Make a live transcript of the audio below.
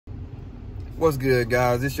What's good,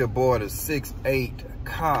 guys? It's your boy, the 6'8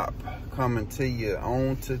 Cop, coming to you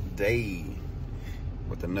on today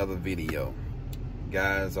with another video.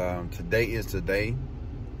 Guys, today is today.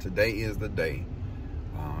 Today is the day.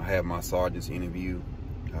 I have my sergeant's interview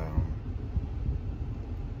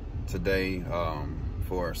today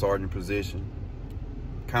for a sergeant position.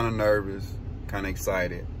 Kind of nervous, kind of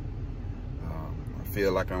excited. I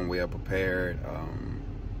feel like I'm well prepared.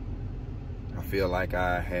 I feel like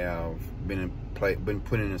I have been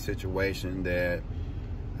put in a situation that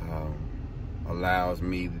allows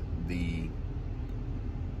me the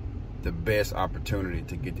best opportunity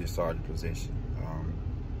to get this sergeant position.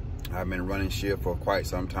 I've been running shift for quite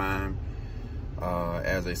some time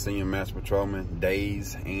as a senior master patrolman,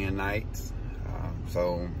 days and nights.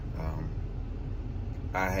 So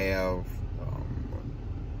I have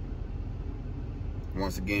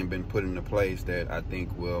once again been put in a place that I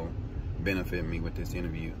think will benefit me with this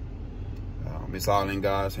interview. It's all in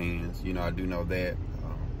God's hands, you know, I do know that.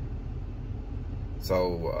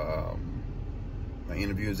 My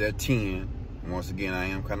interview is at 10. Once again, I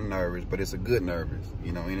am kind of nervous, but it's a good nervous.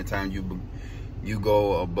 You know, anytime you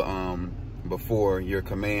go before your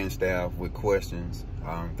command staff with questions,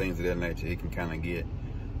 things of that nature, it can kind of get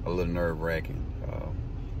a little nerve-wracking.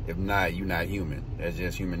 If not, you're not human. That's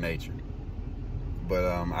just human nature. But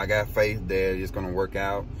I got faith that it's going to work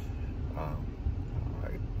out.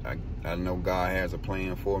 I know God has a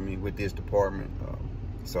plan for me with this department.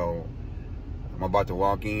 So I'm about to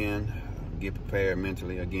walk in, get prepared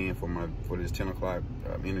mentally again for this 10 o'clock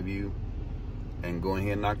interview, and go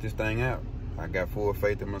ahead and knock this thing out. I got full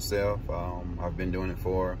faith in myself. I've been doing it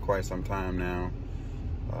for quite some time now.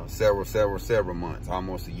 Several months,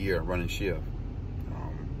 almost a year running shift,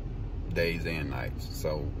 days and nights.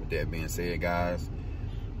 So with that being said, guys,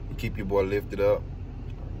 keep your boy lifted up.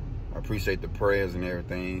 I appreciate the prayers and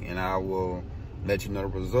everything, and I will let you know the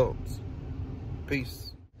results.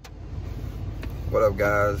 Peace. What up,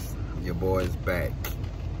 guys? Your boy is back.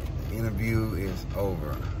 The interview is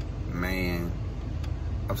over. Man,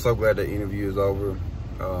 I'm so glad the interview is over.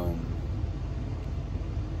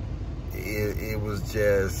 It was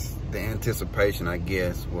just the anticipation, I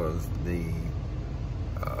guess, was the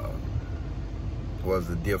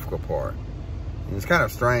difficult part. And it's kind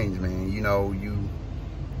of strange, man. You know,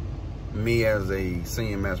 me as a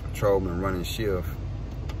senior master patrolman running shift,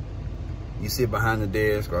 you sit behind the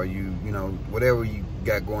desk, or you know, whatever you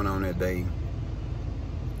got going on that day,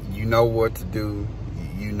 you know what to do,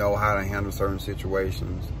 you know how to handle certain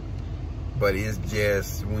situations. But it's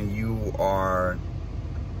just when you are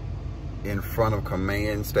in front of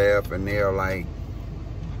command staff and they're like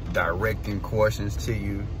directing questions to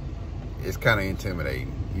you, it's kind of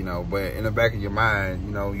intimidating, you know. But in the back of your mind,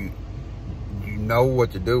 you know, you know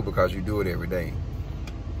what to do because you do it every day.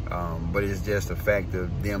 But it's just the fact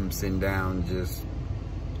of them sitting down just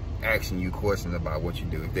asking you questions about what you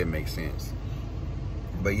do, if that makes sense.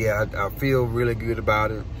 But yeah, I feel really good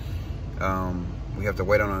about it. We have to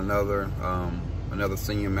wait on another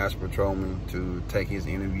senior master patrolman to take his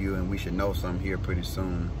interview, and we should know something here pretty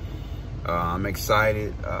soon. I'm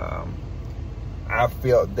excited. I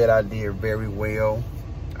felt that I did very well.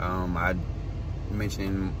 I mentioned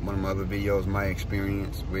in one of my other videos my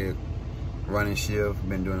experience with running shift.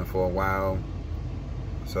 Been doing it for a while,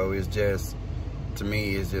 so it's just, to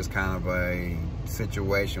me, it's just kind of a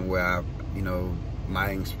situation where you know,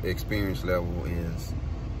 my experience level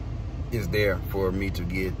is there for me to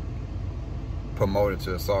get promoted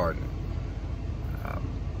to a sergeant.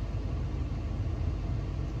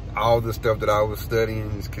 All the stuff that I was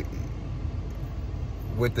studying is,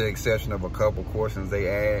 with the exception of a couple questions they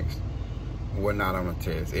asked, were not on the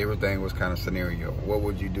test. Everything was kind of scenario. What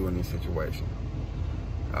would you do in this situation?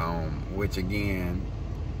 Which again,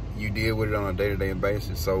 you deal with it on a day-to-day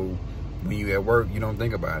basis. So when you at work, you don't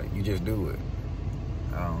think about it. You just do it.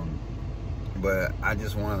 But I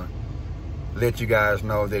just want to let you guys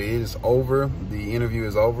know that it is over. The interview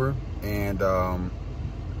is over. And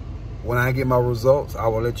when I get my results, I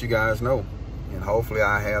will let you guys know. And hopefully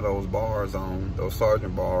I have those bars on, those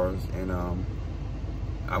sergeant bars, and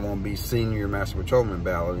I won't be senior master patrolman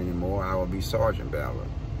ballot anymore. I will be sergeant ballot.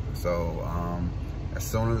 So as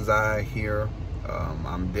soon as I hear,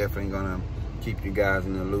 I'm definitely gonna keep you guys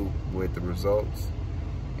in the loop with the results.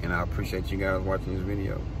 And I appreciate you guys watching this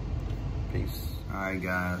video. Peace. All right,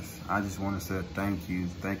 guys, I just want to say thank you.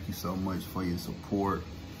 Thank you so much for your support.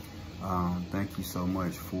 Thank you so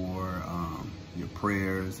much for your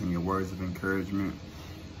prayers and your words of encouragement.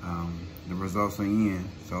 The results are in.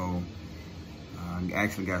 So I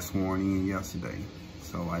actually got sworn in yesterday.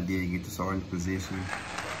 So I did get the sergeant position.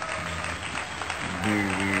 very,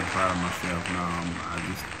 very proud of myself. I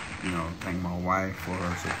just, thank my wife for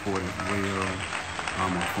her support as well.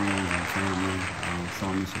 My friends and family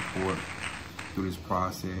showing me support through this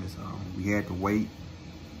process. We had to wait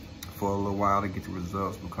for a little while to get the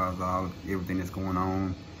results because of everything that's going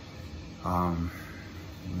on.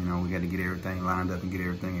 We got to get everything lined up and get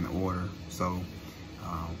everything in order. So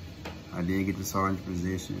I did get the sergeant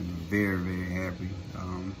position. Very, very happy.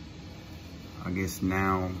 I guess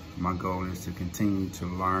now my goal is to continue to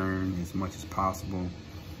learn as much as possible,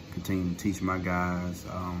 continue to teach my guys,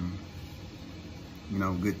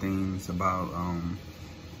 good things about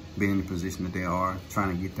being in the position that they are,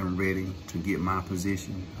 trying to get them ready to get my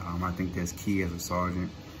position. I think that's key as a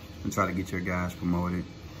sergeant, and try to get your guys promoted.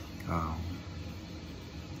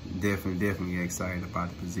 Definitely excited about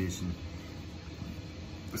the position.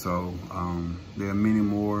 So there are many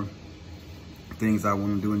more things I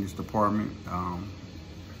want to do in this department. I'm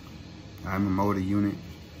a motor unit.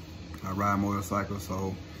 I ride motorcycles,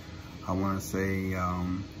 so I want to say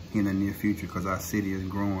in the near future, because our city is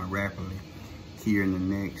growing rapidly, here in the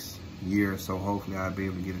next year or so, hopefully I'll be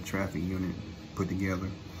able to get a traffic unit put together.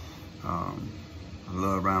 I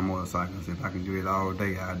love riding motorcycles. If I can do it all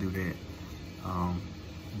day, I'll do that.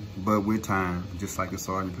 But with time, just like the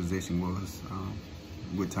sergeant position was,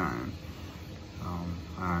 with time.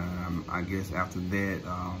 I guess after that,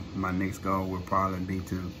 my next goal would probably be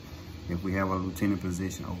to, if we have a lieutenant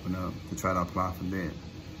position open up, to try to apply for that.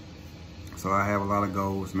 So I have a lot of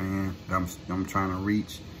goals, man, that I'm trying to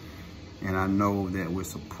reach. And I know that with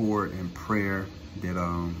support and prayer that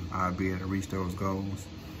I'll be able to reach those goals.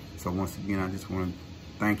 So once again, I just want to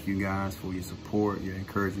thank you guys for your support, your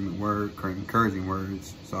encouraging words,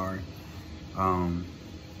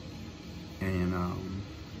 and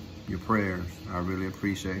your prayers. I really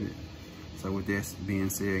appreciate it. So with that being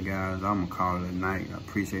said, guys, I'm gonna call it a night. I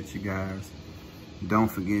appreciate you guys. Don't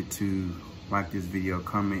forget to like this video,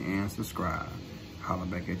 comment, and subscribe. Holla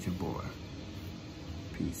back at your boy.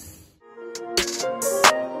 Peace.